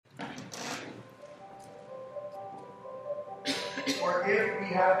For if we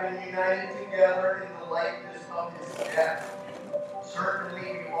have been united together in the likeness of his death,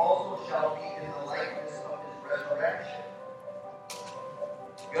 certainly we also shall be in the likeness of his resurrection.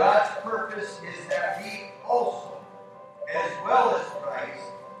 God's purpose is that we also, as well as Christ,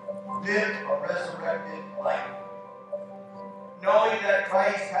 live a resurrected life. Knowing that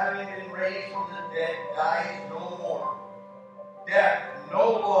Christ, having been raised from the dead, dies no more. Death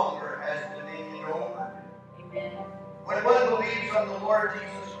no longer has dominion over him. Amen. When one believes on the Lord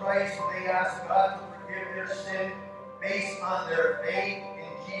Jesus Christ, they ask God to forgive their sin based on their faith in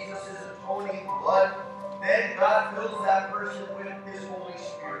Jesus' atoning blood, then God fills that person with his Holy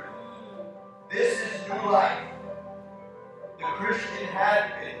Spirit. This is new life. The Christian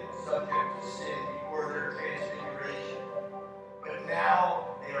had been subject to sin before their transfiguration, but now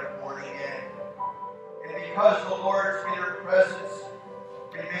they are born again. And because the Lord's inner presence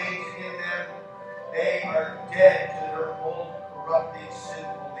remains in them, they are dead to their old corrupting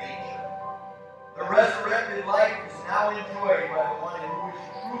sinful nature. The resurrected life is now enjoyed by the one who is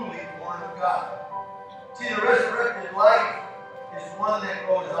truly born of God. See, the resurrected life is one that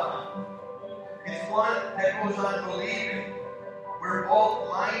goes on. It's one that goes on believing, where both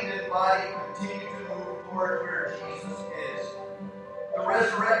mind and body continue to move toward where Jesus is. The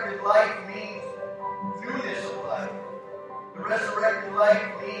resurrected life means newness of life. The resurrected life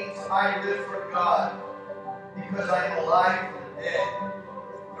means I live for God because I am alive from the dead.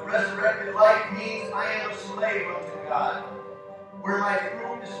 The resurrected life means I am a slave unto God, where my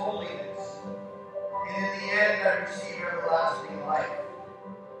fruit is holiness. And in the end, I receive everlasting life.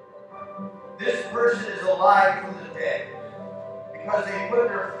 This person is alive from the dead because they put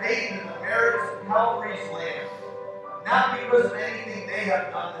their faith in the merits of Calvary's Lamb, not because of anything they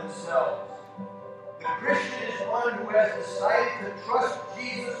have done themselves. The Christian is one who has decided to trust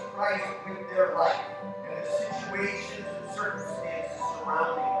Jesus Christ with their life and the situations and circumstances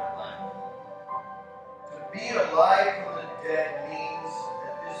surrounding their life. To be alive from the dead means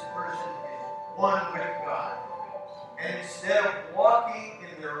that this person is one with God. And instead of walking in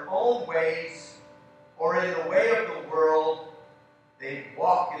their own ways or in the way of the world, they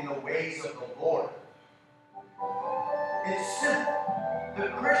walk in the ways of the Lord. It's simple. The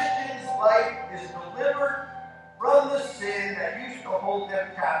Christian's life is delivered from the sin that used to hold them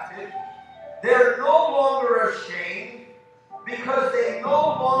captive. They're no longer ashamed because they no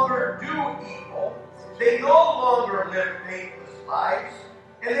longer do evil. They no longer live faithless lives.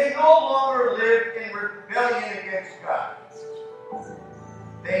 And they no longer live in rebellion against God.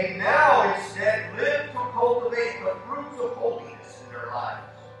 They now instead live to cultivate the fruits of holiness in their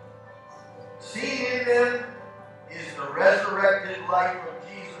lives. Seen in them is the resurrected life of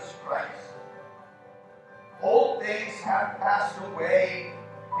Jesus Christ. Old things have passed away.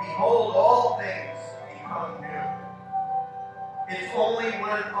 Behold, all things become new. It's only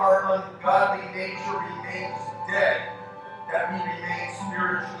when our ungodly nature remains dead that we remain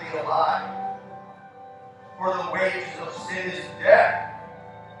spiritually alive. For the wages of sin is death,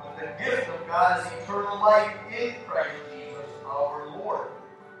 but the gift of God is eternal life in Christ Jesus our Lord.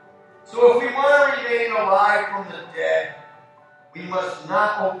 So if we want to remain alive from the dead, we must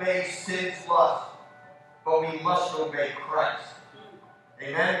not obey sin's lust, but we must obey Christ.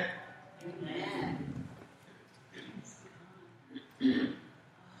 Amen? Amen.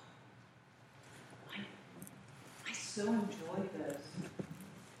 I so enjoy those.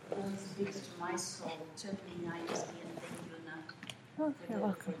 It really speaks to my soul. Tiffany and I just can't thank you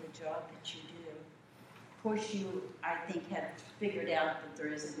enough for the job that you do. Of course, you, I think, have figured out that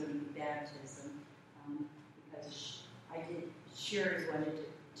there isn't going to be baptism because Sherry wanted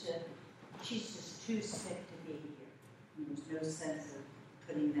to, she's just too sick to be here. And there's no sense of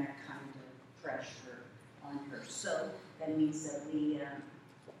putting that kind of pressure on her. So that means that we,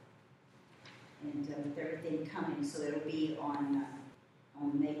 with everything coming, so it'll be on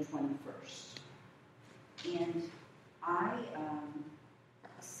May 21st. And I,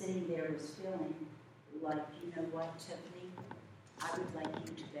 sitting there, was feeling like, you know what, Tiffany? I would like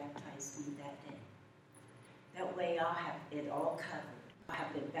you to baptize me that day. That way I'll have it all covered. I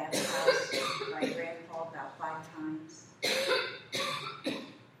have been baptized by Grandpa about 5 times.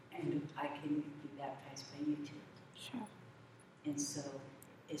 And I can be baptized by you too. Sure. And so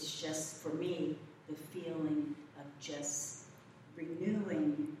it's just, for me, the feeling of just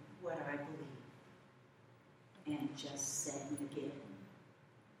renewing what I believe. And just saying again,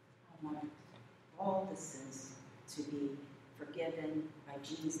 I want all the sins to be forgiven by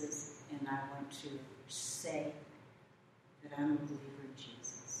Jesus, and I want to say that I'm a believer in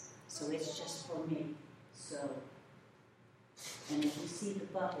Jesus. So it's just for me. So, and if you see the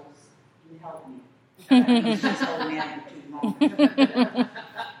bubbles, you help me, She's old man too long.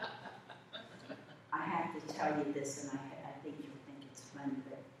 I have to tell you this, and I think you'll think it's funny,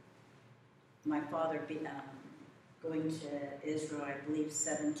 but my father going to Israel, I believe,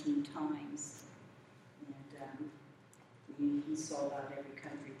 17 times. And he saw about every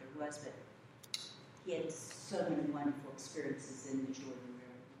country there was, but he had so many wonderful experiences in the Jordan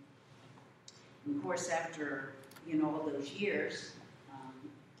River. And of course, after all those years,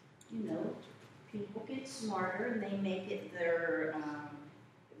 people get smarter and they make it the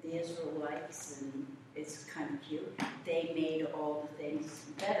Israelites, and it's kind of cute. They made all the things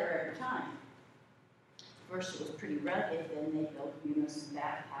better every time. First, it was pretty rugged. Then they built, some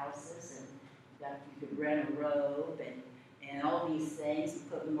bathhouses, and you could rent a robe and all these things, and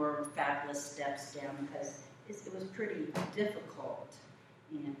put more fabulous steps down because it was pretty difficult.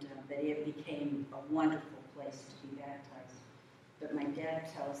 And but it became a wonderful place to be baptized. But my dad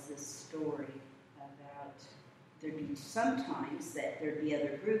tells this story about there'd be sometimes that there'd be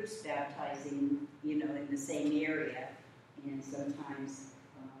other groups baptizing, in the same area, and sometimes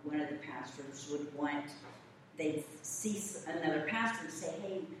one of the pastors would want. They'd see another pastor and say,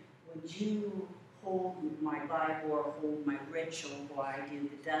 "Hey, would you hold my Bible or hold my ritual while I do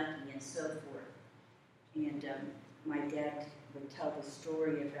the dunking," and so forth. And my dad would tell the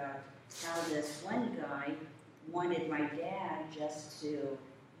story about how this one guy wanted my dad just to,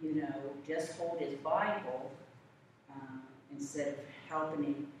 just hold his Bible instead of helping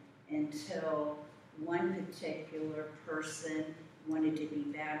him, until one particular person wanted to be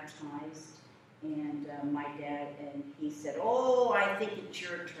baptized. And my dad, and he said, "Oh, I think it's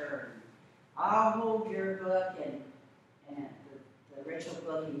your turn. I'll hold your book and the ritual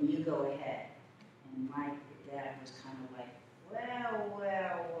book, and you go ahead." And my dad was kind of like, well,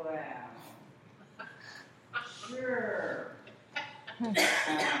 sure.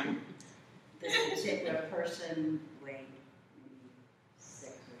 This particular person weighed maybe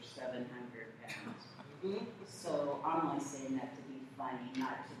 600 or 700 pounds. Mm-hmm. So I'm only saying that to be funny,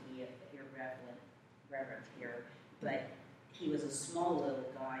 not to be irreverent here. But he was a small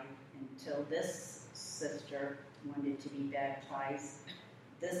little guy until this sister wanted to be baptized.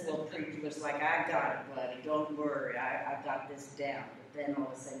 This little preacher was like, "I got it, buddy. Don't worry. I got this down." But then all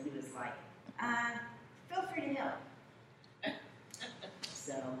of a sudden he was like, "Feel free to help."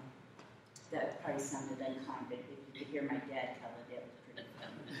 So that probably sounded unkind, but if you could hear my dad tell it, it was pretty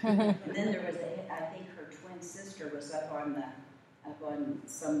funny. And then there was I think her twin sister was up on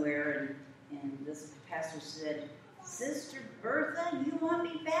somewhere, and this pastor said, "Sister Bertha, you want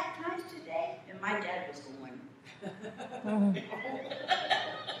me baptized today?" And my dad was going,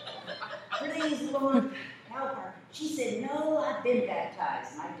 "Please, Lord, help her." She said, "No, I've been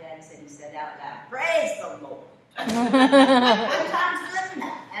baptized." My dad said, he said out loud, "Praise the Lord." Sometimes good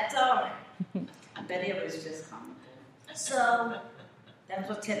enough, that's all right. But it was just comical. So that's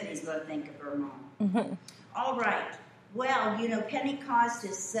what Tiffany's going to think of her mom. Mm-hmm. All right. Well, Pentecost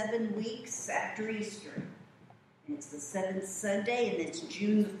is 7 weeks after Easter. And it's the 7th Sunday, and it's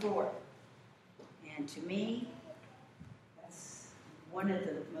June the 4th. And to me, that's one of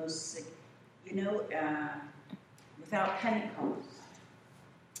the most, without Pentecost,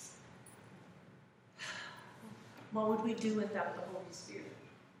 what would we do without the Holy Spirit?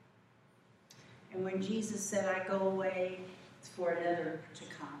 And when Jesus said, "I go away for another to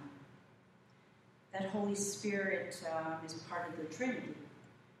come," that Holy Spirit is part of the Trinity,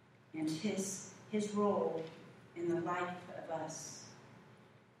 and his role in the life of us.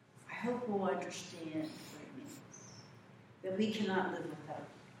 I hope we'll understand what it means, that we cannot live without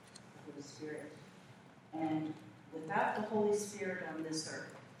the Holy Spirit. And without the Holy Spirit on this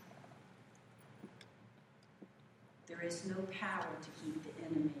earth, there is no power to keep the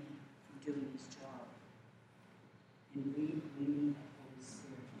enemy from doing his job. And we need the Holy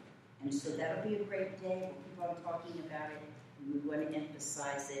Spirit. And so that'll be a great day. We'll keep on talking about it. And we want to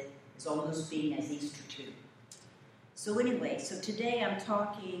emphasize it as almost being as Easter too. So anyway, today I'm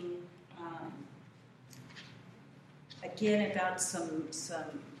talking again about some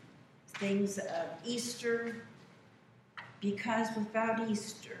things of Easter, because without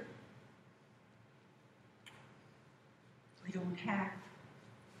Easter, we don't have.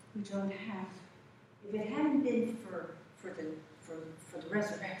 If it hadn't been for the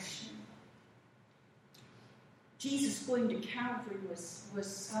resurrection, Jesus going to Calvary was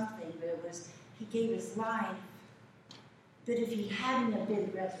something, but it was, he gave his life. But if he hadn't have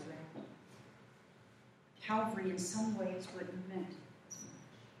been resurrected, Calvary in some ways wouldn't have meant as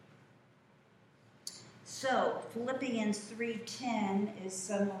much. So Philippians 3:10 is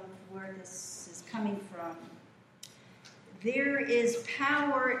some of where this is coming from. There is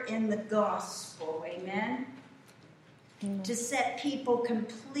power in the gospel, amen? To set people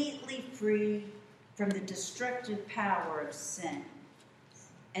completely free from the destructive power of sin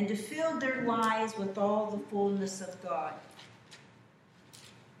and to fill their lives with all the fullness of God.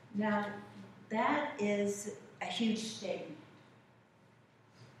 Now, that is a huge statement.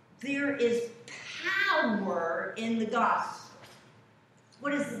 There is power in the gospel.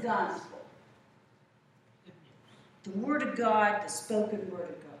 What is the gospel? The Word of God, the spoken Word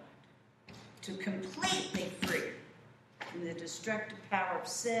of God, to completely free from the destructive power of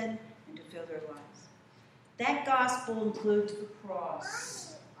sin and to fill their lives. That gospel includes the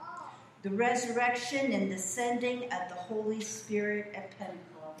cross, the resurrection and the sending of the Holy Spirit at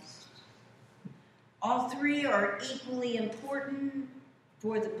Pentecost. All three are equally important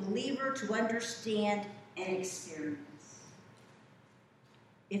for the believer to understand and experience.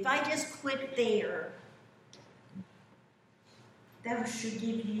 If I just quit there, that should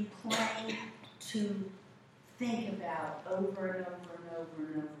give you plenty to think about over and over and over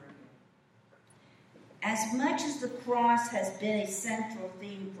and over again. As much as the cross has been a central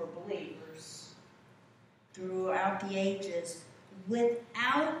theme for believers throughout the ages,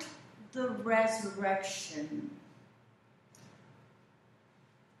 without the resurrection,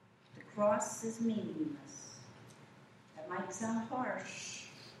 the cross is meaningless. That might sound harsh,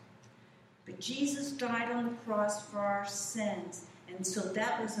 but Jesus died on the cross for our sins, and so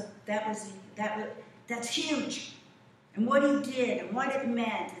that's huge. And what he did, and what it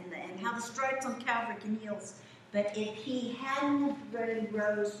meant, and how the stripes on Calvary can heal us. But if he hadn't already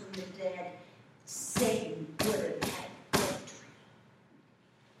rose from the dead, Satan would have had victory.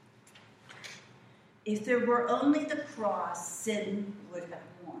 If there were only the cross, sin would have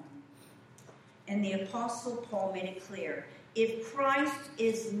won. And the Apostle Paul made it clear, if Christ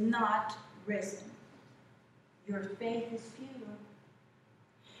is not risen, your faith is futile.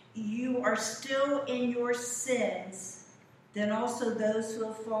 You are still in your sins, then also those who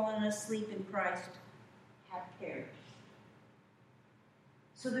have fallen asleep in Christ have perished.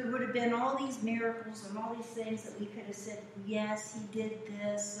 So there would have been all these miracles and all these things that we could have said, yes, he did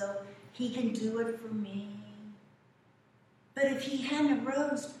this, so he can do it for me. But if he hadn't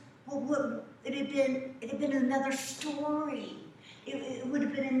arose, well, it'd have been another story. It would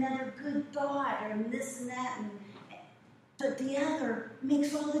have been another good thought, or this and that, but the other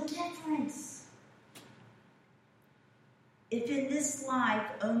makes all the difference. If in this life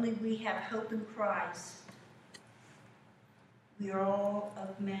only we have hope in Christ, we are all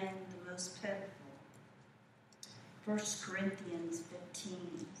of men the most pitiful. 1 Corinthians 15,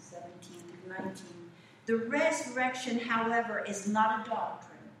 17 through 19. The resurrection, however, is not a doctrine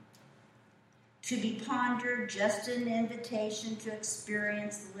to be pondered, just an invitation to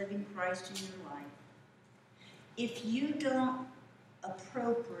experience the living Christ in your life. If you don't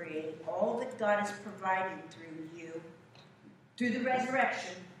appropriate all that God has provided through you, through the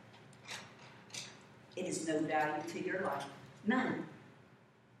resurrection, it is no value to your life. None.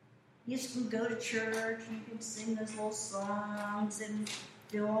 You just can go to church, and you can sing those little songs and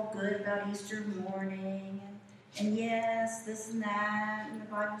feel all good about Easter morning, and yes, this and that, and the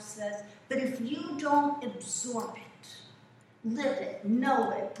Bible says, but if you don't absorb it, live it,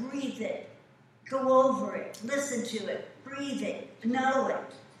 know it, breathe it, go over it, listen to it, breathe it, know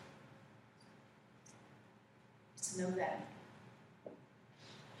it, it's no value.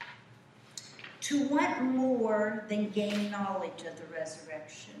 To want more than gain knowledge of the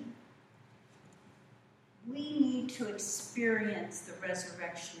resurrection, we need to experience the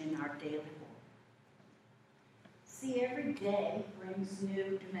resurrection in our daily walk. See, every day brings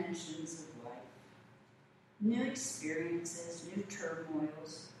new dimensions of life, new experiences, new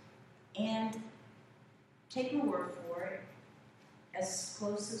turmoils, and take my word for it, as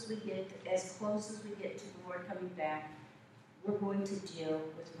close as we get to the Lord coming back, we're going to deal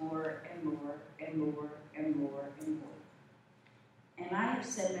with more and more and more and more and more. And I have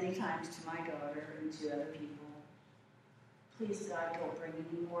said many times to my daughter and to other people, please, God, don't bring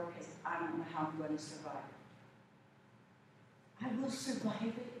any more because I don't know how I'm going to survive it. I will survive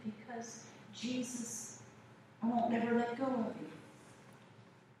it because Jesus, I won't never let go of you.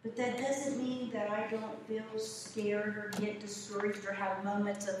 But that doesn't mean that I don't feel scared or get discouraged or have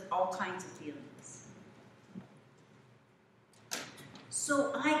moments of all kinds of feelings.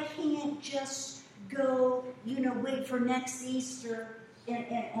 So I can't just go, wait for next Easter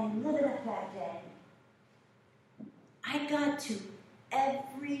and live it up that day. I got to,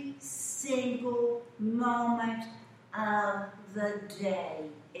 every single moment of the day,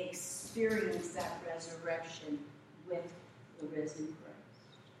 experience that resurrection with the risen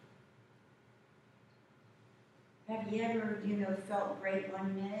Christ. Have you ever, felt great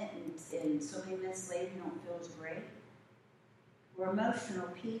one minute and so many minutes later you don't feel as great? We're emotional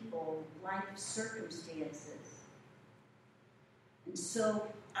people, life circumstances. And so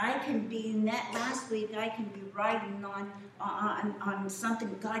I can be, last week I can be writing on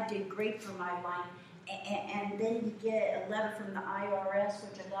something God did great for my life. And then you get a letter from the IRS,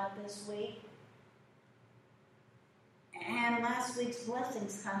 which I got this week. And last week's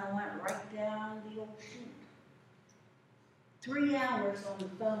blessings kind of went right down the old chute. 3 hours on the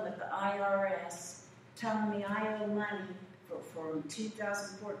phone with the IRS telling me I owe money for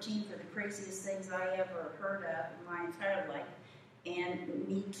 2014 for the craziest things I ever heard of in my entire life, and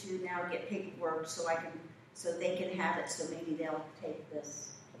need to now get paperwork so they can have it, so maybe they'll take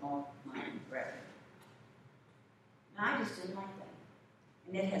this off my record. And I just didn't like that,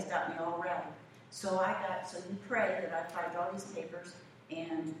 and it has got me all rattled. So you pray that I find all these papers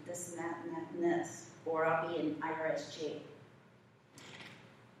and this and that and that and this, or I'll be in IRS jail.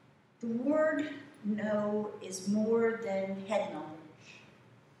 The word know is more than head knowledge.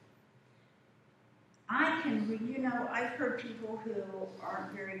 I've heard people who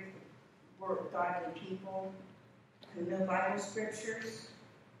aren't very godly people who know Bible scriptures,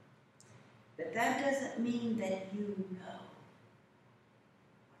 but that doesn't mean that you know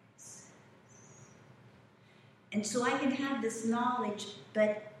what it says. And so I can have this knowledge,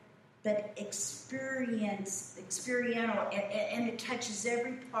 but experiential, and it touches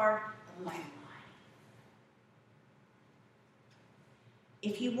every part of my life.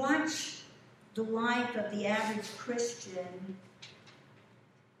 If you watch the life of the average Christian,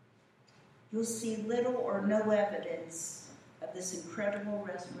 you'll see little or no evidence of this incredible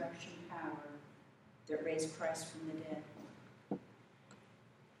resurrection power that raised Christ from the dead.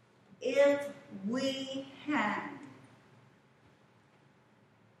 If we had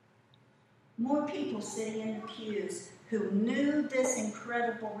more people sitting in the pews who knew this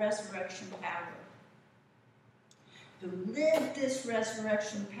incredible resurrection power, who lived this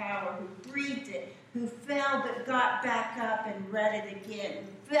resurrection power, who breathed it, who fell but got back up and read it again,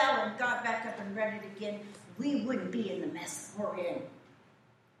 who fell and got back up and read it again, we wouldn't be in the mess we're in.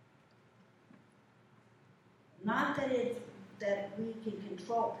 Not that we can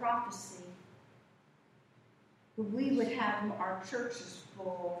control prophecy, but we would have our churches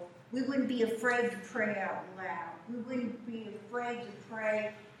full. We wouldn't be afraid to pray out loud. We wouldn't be afraid to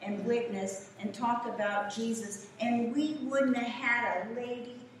pray and witness and talk about Jesus. And we wouldn't have had a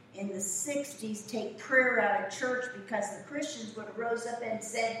lady in the 60s take prayer out of church because the Christians would have rose up and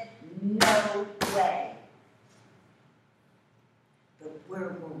said, no way. But where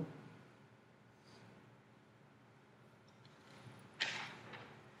were we?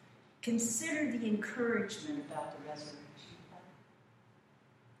 Consider the encouragement about the resurrection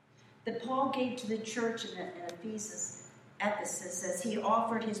that Paul gave to the church in Ephesus as he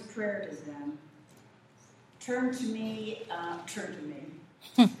offered his prayer to them. Turn to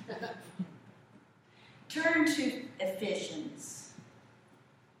Ephesians,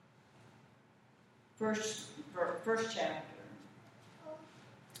 first chapter,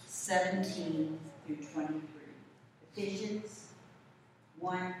 17 through 23. Ephesians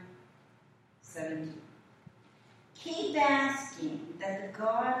 1:17. Keep asking that the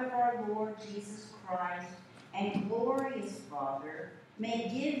God of our Lord Jesus Christ and glorious Father may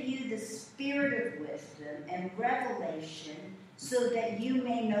give you the spirit of wisdom and revelation so that you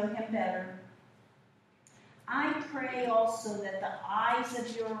may know him better. I pray also that the eyes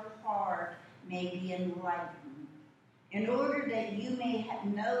of your heart may be enlightened, in order that you may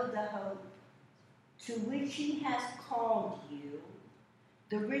know the hope to which he has called you,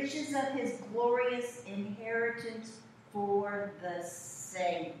 the riches of his glorious inheritance for the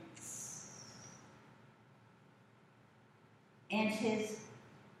saints, and his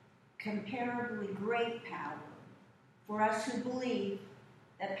comparably great power for us who believe,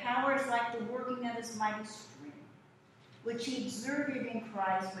 that power is like the working of his mighty strength, which he exerted in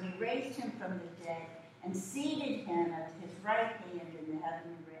Christ when he raised him from the dead and seated him at his right hand in the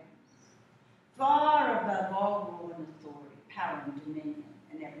heavenly realms, far above all rule and authority, power and dominion,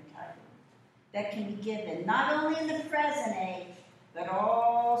 and every title that can be given, not only in the present age, but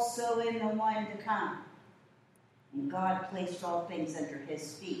also in the one to come. And God placed all things under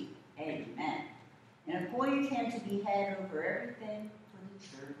his feet. Amen. And appointed him to be head over everything for the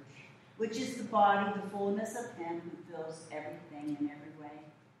church, which is the body, the fullness of him who fills everything in every way.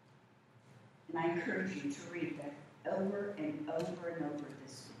 And I encourage you to read that over and over and over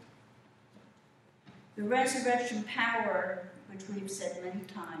this week. The resurrection power, which we've said many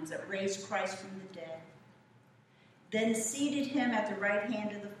times, that raised Christ from the dead, then seated him at the right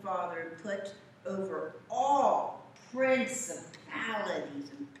hand of the Father and put over all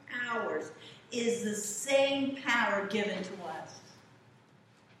principalities and powers is the same power given to us.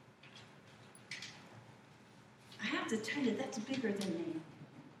 I have to tell you, that's bigger than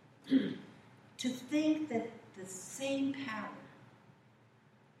me. To think that the same power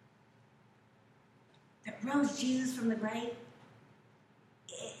that rose Jesus from the grave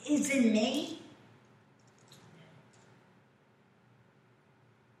is in me.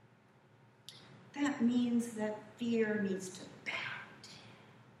 That means that fear needs to bow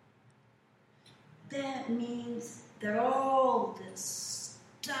down. That means that all this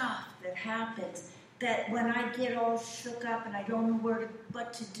stuff that happens, that when I get all shook up and I don't know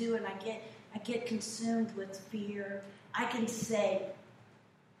what to do, and I get consumed with fear, I can say,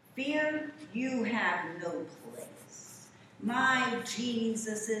 fear, you have no place. My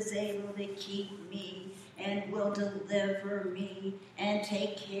Jesus is able to keep me and will deliver me and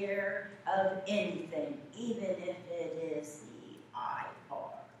take care of anything, even if it is the IRS.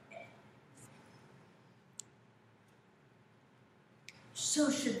 So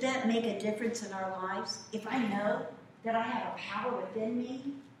should that make a difference in our lives? If I know that I have a power within me?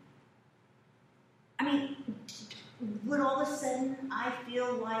 I mean, would all of a sudden I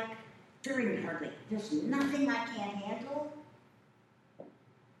feel like there's nothing I can't handle?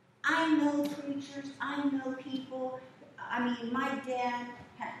 I know preachers, I know people. I mean, my dad,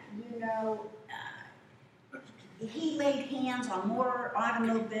 he laid hands on more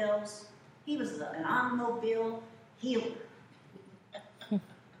automobiles. He was an automobile healer.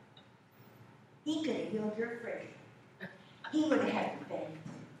 He could have healed your fridge. He would have had the faith.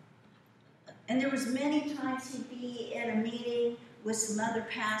 And there was many times he'd be at a meeting with some other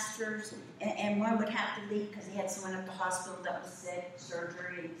pastors, and one would have to leave because he had someone at the hospital that was sick,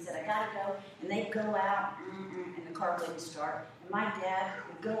 surgery, and he said, I gotta go. And they'd go out, and the car wouldn't start. And my dad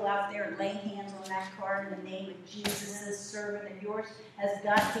would go out there and lay hands on that car in the name of Jesus, this servant of yours has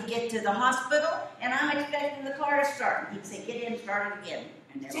got to get to the hospital, and I'm expecting the car to start. And he'd say, get in, start it again.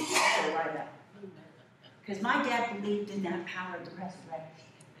 And they would go right up. Because my dad believed in that power of the resurrection.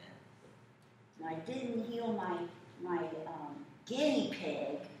 And I didn't heal my guinea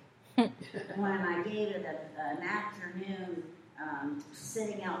pig when I gave it an afternoon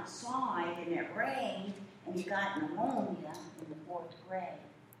sitting outside and it rained and he got pneumonia in the 4th grade.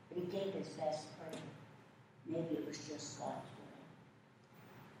 But he gave his best prayer. Maybe it was just God's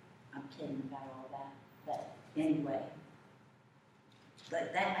will. I'm kidding about all that. But anyway.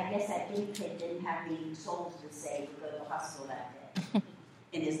 But I guess that guinea pig didn't have any souls to save to go to the hospital that day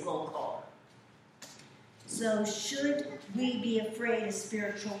in his little car. So should we be afraid of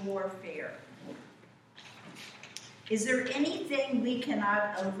spiritual warfare? Is there anything we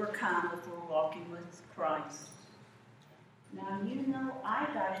cannot overcome if we're walking with Christ? Now, I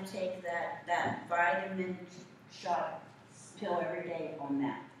got to take that vitamin shot pill every day on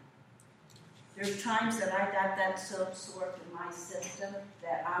that. There's times that I got that so absorbed in my system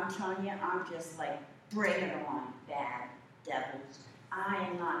that I'm telling you, I'm just like, bring it on, bad devils. I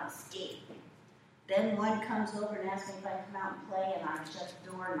am not escaping. Then one comes over and asks me if I can come out and play, and I shut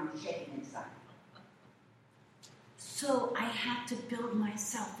the door and I'm shaking inside. So I have to build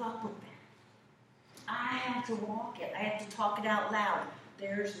myself up with that. I have to walk it. I have to talk it out loud.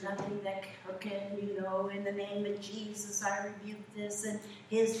 There's nothing that can, in the name of Jesus, I rebuke this, and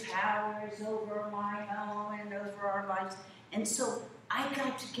his power is over my own and over our lives. And so I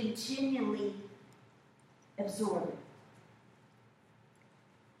got to continually absorb it.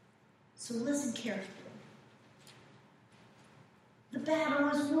 So listen carefully. The battle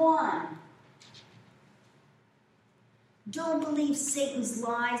is won. Don't believe Satan's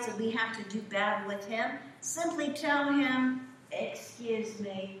lies that we have to do battle with him. Simply tell him, excuse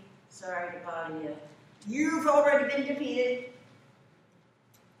me, sorry to bother you. You've already been defeated.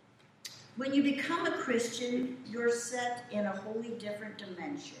 When you become a Christian, you're set in a wholly different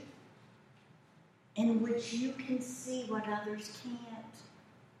dimension in which you can see what others can't.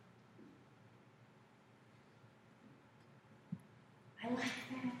 I like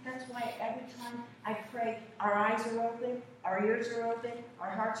that. That's why every time I pray, our eyes are open, our ears are open,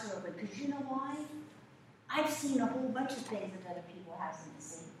 our hearts are open. Because you know why? I've seen a whole bunch of things that other people haven't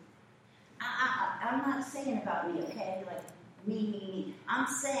seen. I'm not saying about me, okay? Like, me. I'm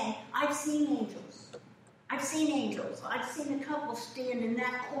saying I've seen angels. I've seen a couple stand in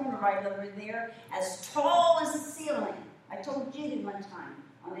that corner right over there as tall as the ceiling. I told Judy one time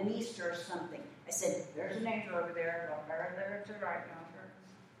on an Easter or something. I said, there's an angel over there. There to the right now.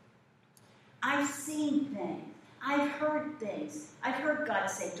 I've seen things. I've heard things. I've heard God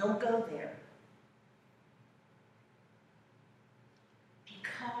say, don't go there.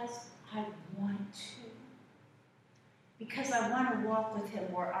 Because I want to. because I want to walk with him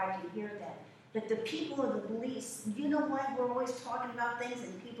where I can hear that. But the people of the beliefs, you know why we're always talking about things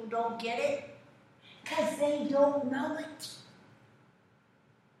and people don't get it? Because they don't know it.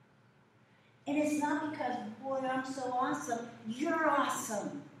 And it's not because, boy, I'm so awesome. You're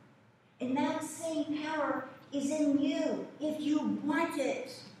awesome. And that same power is in you if you want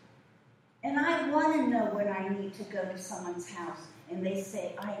it. And I want to know when I need to go to someone's house and they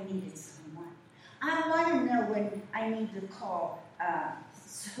say, I needed someone. I want to know when I need to call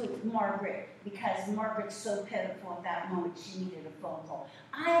Margaret because Margaret's so pitiful at that moment she needed a phone call.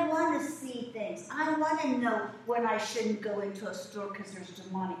 I want to see things. I want to know when I shouldn't go into a store because there's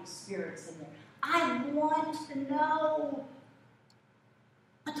demonic spirits in there. I want to know.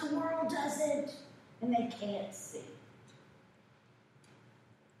 But the world doesn't, and they can't see.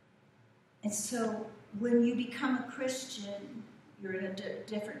 And so when you become a Christian, you're in a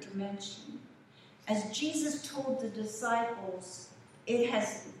different dimension. As Jesus told the disciples, it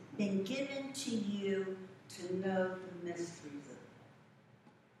has been given to you to know the mysteries of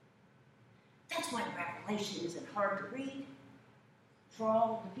God. That's why Revelation isn't hard to read. For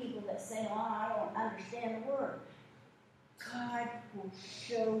all the people that say, oh, I don't understand the word. God will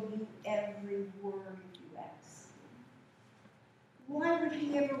show you every word you ask. Why would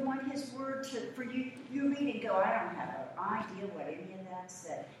he ever want his word for you? You read and go, I don't have an idea what any of that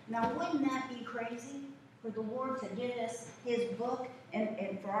said. Now, wouldn't that be crazy for the Lord to give us his book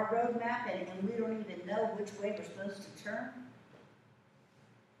and for our roadmap and we don't even know which way we're supposed to turn?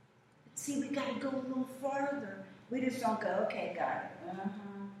 See, we got to go a little farther. We just don't go, okay, God.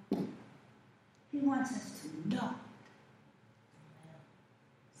 He wants us to know.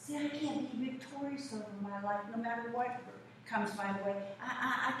 See, I can't be victorious over my life no matter what comes my way.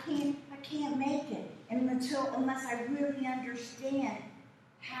 I can't make it unless I really understand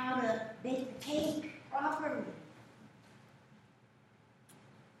how to bake the cake properly.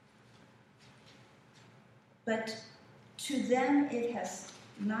 But to them it has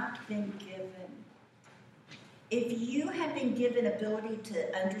not been given. If you have been given ability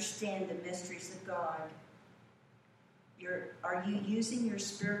to understand the mysteries of God, are you using your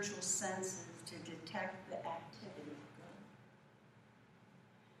spiritual senses to detect the activity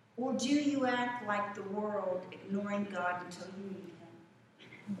of God? Or do you act like the world, ignoring God until you need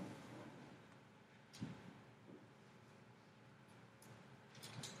him?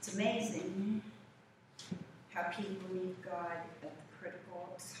 It's amazing how people need God at the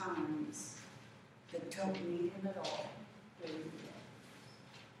critical times that don't need him at all.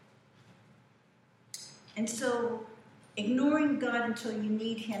 And so, ignoring God until you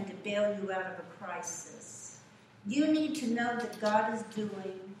need him to bail you out of a crisis. You need to know that God is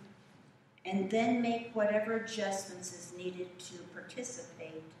doing and then make whatever adjustments is needed to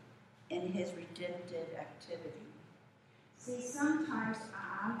participate in his redemptive activity. See, sometimes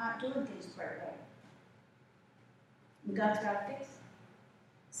I'm not doing things quite right. And God's got to fix it.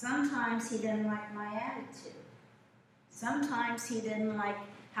 Sometimes he didn't like my attitude. Sometimes he didn't like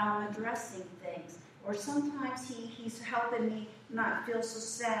how I'm addressing things. Or sometimes he's helping me not feel so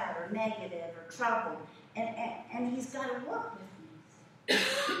sad or negative or troubled. And he's got to work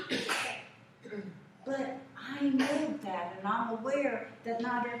with me. But I know that, and I'm aware that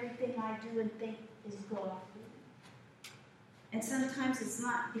not everything I do and think is godly. And sometimes it's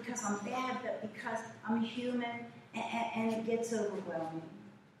not because I'm bad, but because I'm human and it gets overwhelming.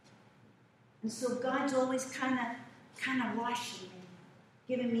 And so God's always kind of washing me,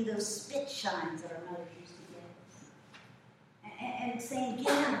 giving me those spit shines that our mothers used to give us. And saying,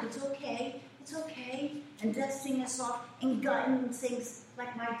 yeah, it's okay, and dusting us off, and God sings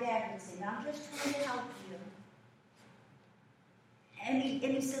like my dad would sing, I'm just trying to help you. And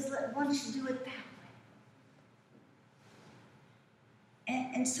he says, why don't you do it that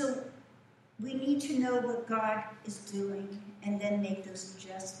way? And so we need to know what God is doing and then make those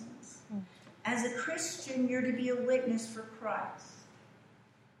adjustments. As a Christian, you're to be a witness for Christ.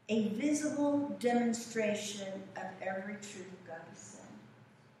 A visible demonstration of every truth God has said.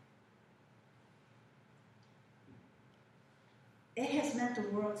 It has meant the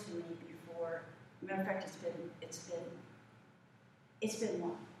world to me before. Matter of fact, it's been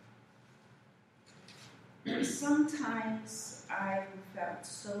long. Sometimes I felt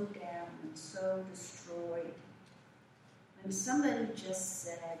so down and so destroyed when somebody just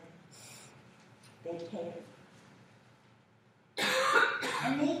said they cared.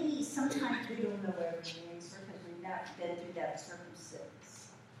 And maybe sometimes we don't know every answer because we've not been through that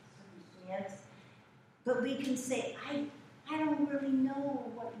circumstance. But we can say, I don't really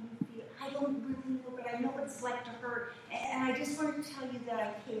know what you feel. I don't really know, but I know what it's like to hurt. And I just want to tell you that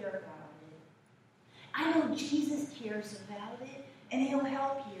I care about I know Jesus cares about it, and he'll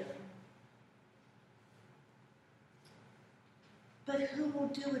help you. But who will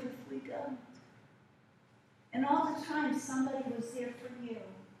do it if we don't? And all the time, somebody was there for you,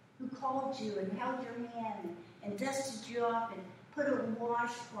 who called you and held your hand and dusted you off and put a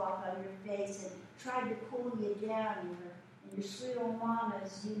washcloth on your face and tried to cool you down. And your sweet old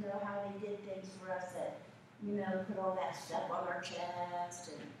mamas, you know how they did things for us that, you know, put all that stuff on our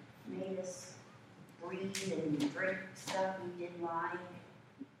chest and made us breathe and drink stuff we didn't like.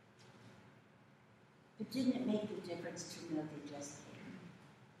 But didn't it make the difference to know they just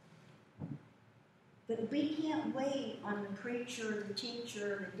came? But we can't wait on the preacher, the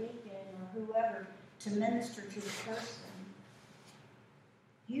teacher, the deacon, or whoever to minister to the person.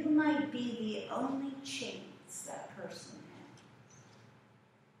 You might be the only chance that person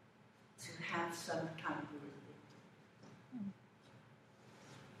has to have some kind of relief.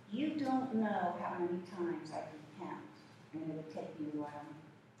 You don't know how many times I can count, and it would take me a while.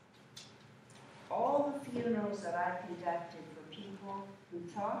 All the funerals that I conducted for people who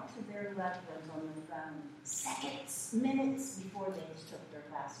talked to their loved ones on the phone seconds, minutes before they took their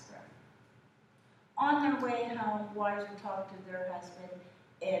last breath. On their way home, wives would talk to their husband,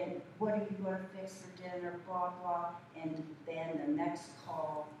 and what are you going to fix for dinner, blah, blah, and then the next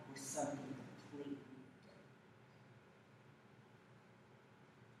call was something completely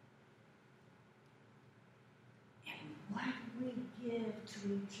different. And what we give to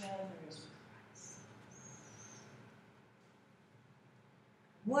each other is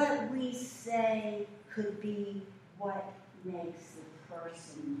what we say could be what makes the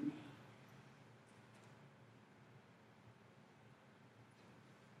person make.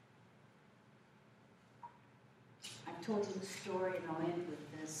 I've told you the story, and I'll end with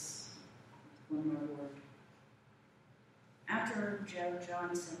this one more word. After Joe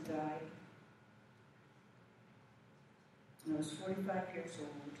Johnson died, I was 45 years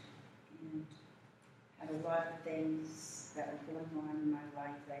old and had a lot of things that were going on in my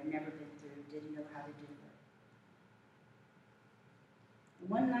life that I'd never been through, didn't know how to do it. And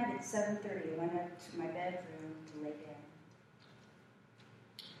one night at 7:30, I went up to my bedroom to lay down.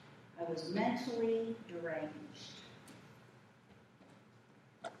 I was mentally deranged.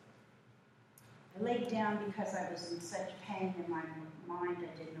 I laid down because I was in such pain in my mind,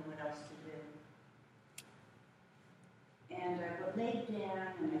 I didn't know what else to do. And I laid down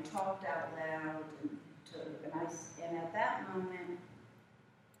and I talked out loud, and at that moment,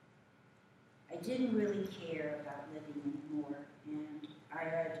 I didn't really care about living anymore. And I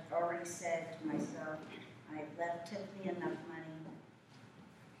had already said to myself, I had left Tiffany enough money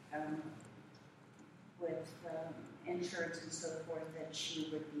with insurance and so forth that she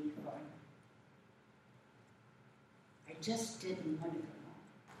would be fine. I just didn't want to go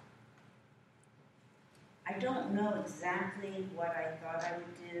on. I don't know exactly what I thought I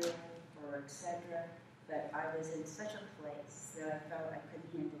would do or etc., but I was in such a place that I felt I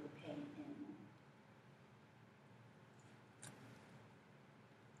couldn't handle the pain anymore.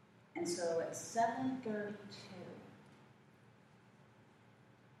 And so at 7:32,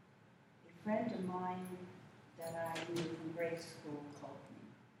 a friend of mine that I knew from grade school called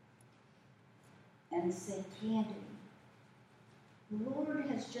me and said, Candy, the Lord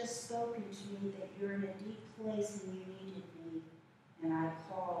has just spoken to me that you're in a deep place and you needed me, and I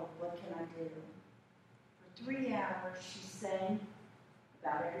called, what can I do? For 3 hours, she sang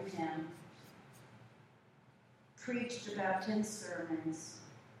about every hymn, preached about 10 sermons,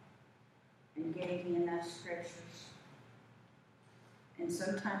 and gave me enough scriptures, and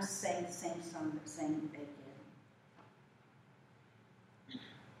sometimes sang the same song that sang again.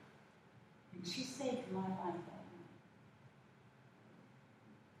 And she saved my life that night.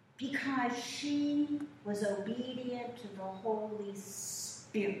 Because she was obedient to the Holy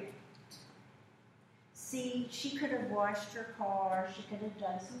Spirit. See, she could have washed her car, she could have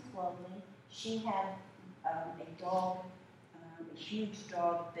done some clothing. She had a huge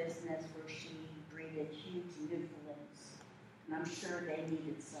dog business where she breeded huge Newfoundlands. And I'm sure they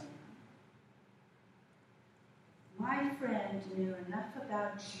needed some. My friend knew enough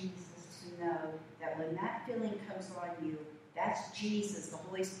about Jesus to know that when that feeling comes on you, that's Jesus, the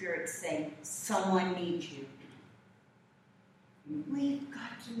Holy Spirit, saying, someone needs you. We've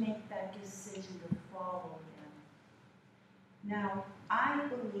got to make that decision to follow him. Now, I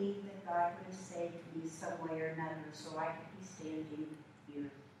believe that God would have saved me some way or another so I could be standing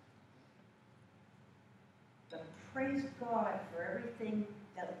here. But praise God for everything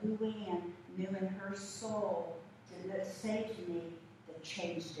that Luann knew in her soul to say to me that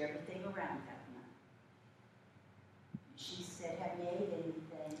changed everything around that night. She said, have you ate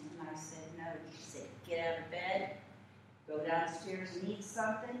anything? And I said, no. She said, get out of bed, go downstairs and eat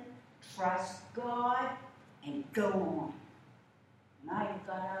something, trust God, and go on. And I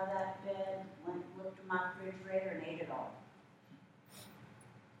got out of that bed, went and looked at my refrigerator, and ate it all.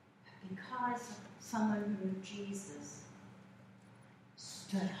 Because someone who knew Jesus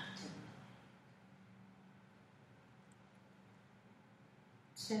stood up to me.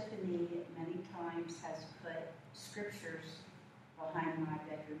 Tiffany many times has put scriptures behind my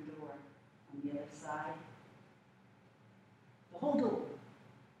bedroom door on the other side. The whole door.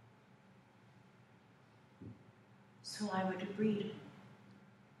 So I would read them.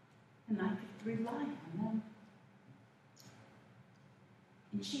 And I could rely on them.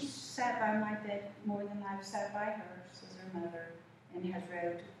 And she sat by my bed more than I've sat by hers as her mother, and has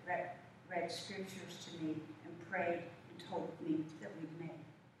read scriptures to me and prayed and told me that we'd made.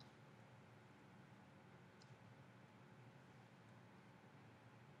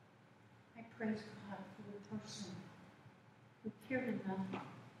 I praise God for the person who cared enough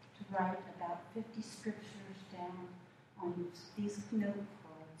to write about 50 scriptures down on these note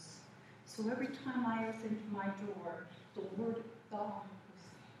cards. So every time I opened my door, the Word of God was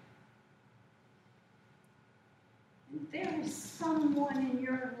there. And there is someone in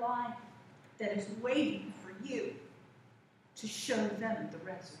your life that is waiting for you to show them the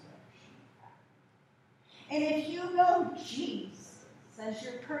resurrection power. And if you know Jesus as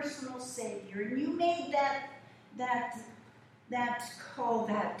your personal Savior, and you made that call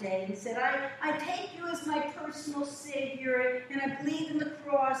that day and said, I take you as my personal Savior, and I believe in the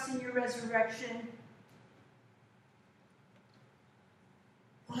cross and your resurrection.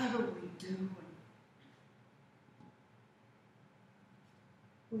 What are we doing?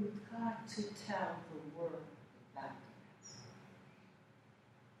 We've got to tell the world about this.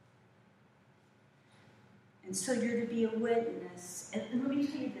 And so you're to be a witness. And let me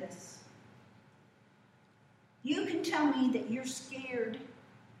tell you this. You can tell me that you're scared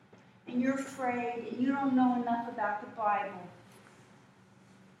and you're afraid and you don't know enough about the Bible.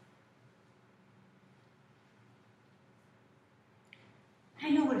 I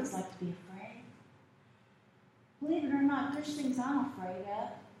know what it's like to be afraid. Believe it or not, there's things I'm afraid of.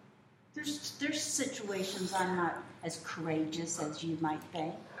 There's situations I'm not as courageous as you might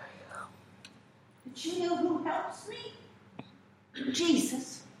think. But you know who helps me?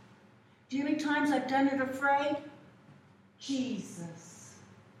 Jesus. Do you know how many times I've done it afraid? Jesus.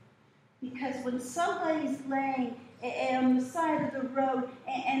 Because when somebody's laying on the side of the road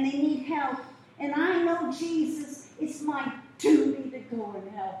and they need help, and I know Jesus, it's my duty to go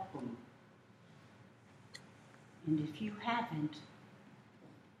and help them. And if you haven't,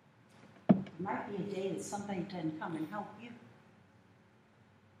 it might be a day that somebody doesn't come and help you.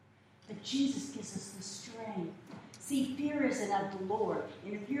 But Jesus gives us the strength. See, fear isn't of the Lord.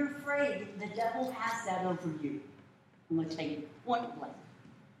 And if you're afraid, the devil has that over you. I'm going to tell you point blank.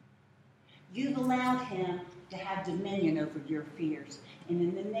 You've allowed him to have dominion over your fears. And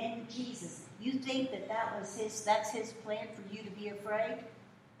in the name of Jesus, you think that's his plan for you to be afraid?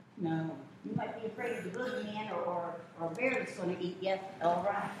 No. You might be afraid of the boogeyman or a bear that's going to eat you. All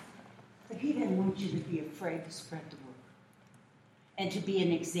right. But he didn't want you to be afraid to spread the word and to be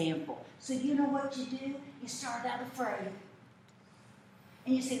an example. So you know what you do? You start out afraid.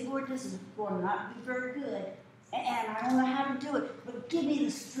 And you say, Lord, this is going to not be very good. And I don't know how to do it. But give me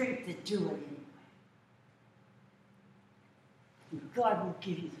the strength to do it anyway. And God will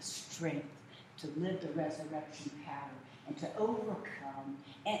give you the strength to live the resurrection power and to overcome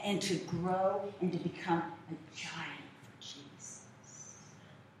and to grow and to become a giant for Jesus.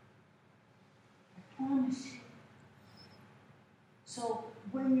 I promise you. So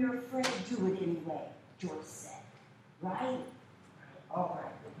when you're afraid, do it anyway, George said. Right? All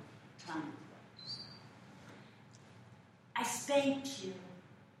right. Time to close. I spanked you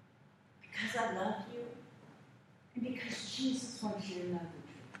because I love you and because Jesus wants you to know the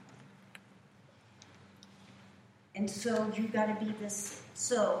truth. And so you've got to be this.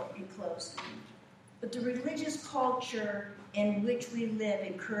 So, in closing, but the religious culture in which we live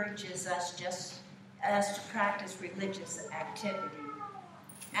encourages us to practice religious activity.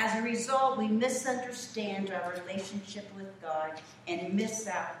 As a result, we misunderstand our relationship with God and miss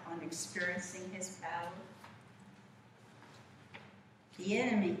out on experiencing his power. The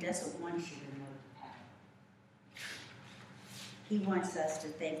enemy doesn't want you to know the power. He wants us to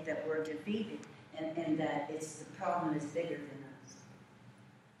think that we're defeated and that the problem is bigger than us.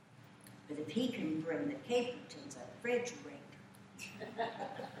 But if he can bring the Capertons a refrigerator,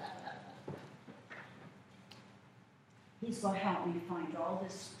 he's going to help me find all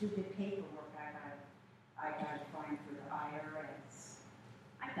this stupid paperwork I got to find for the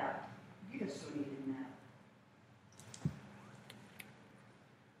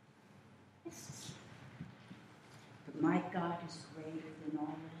My God is greater than all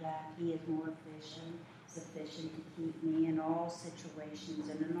of that. He is more sufficient to keep me in all situations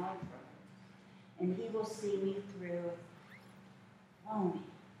and in all trouble. And He will see me through. Won't He?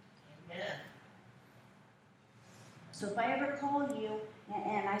 Amen. So if I ever call you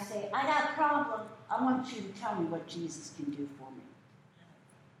and I say, I got a problem, I want you to tell me what Jesus can do for me.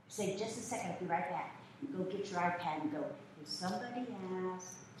 Say, just a second, I'll be right back. And go get your iPad and go, if somebody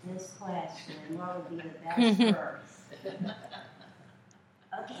asks this question, what would be the best verse?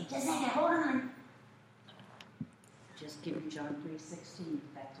 Okay, just a second, hold on. Just give me John 3:16.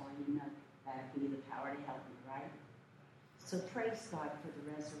 That's all you know. That'd be the power to help me, right? So praise God for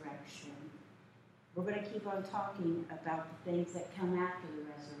the resurrection. We're going to keep on talking about the things that come after the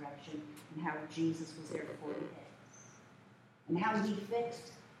resurrection and how Jesus was there 40 days. And how He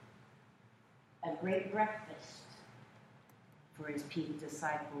fixed a great breakfast for His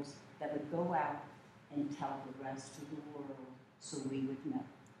disciples that would go out and tell the rest of the world so we would know.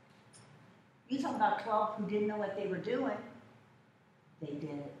 You talk about 12 who didn't know what they were doing. They did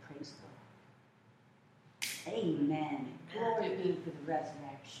it, praise God. Amen. Glory be for the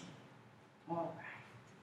resurrection. All right.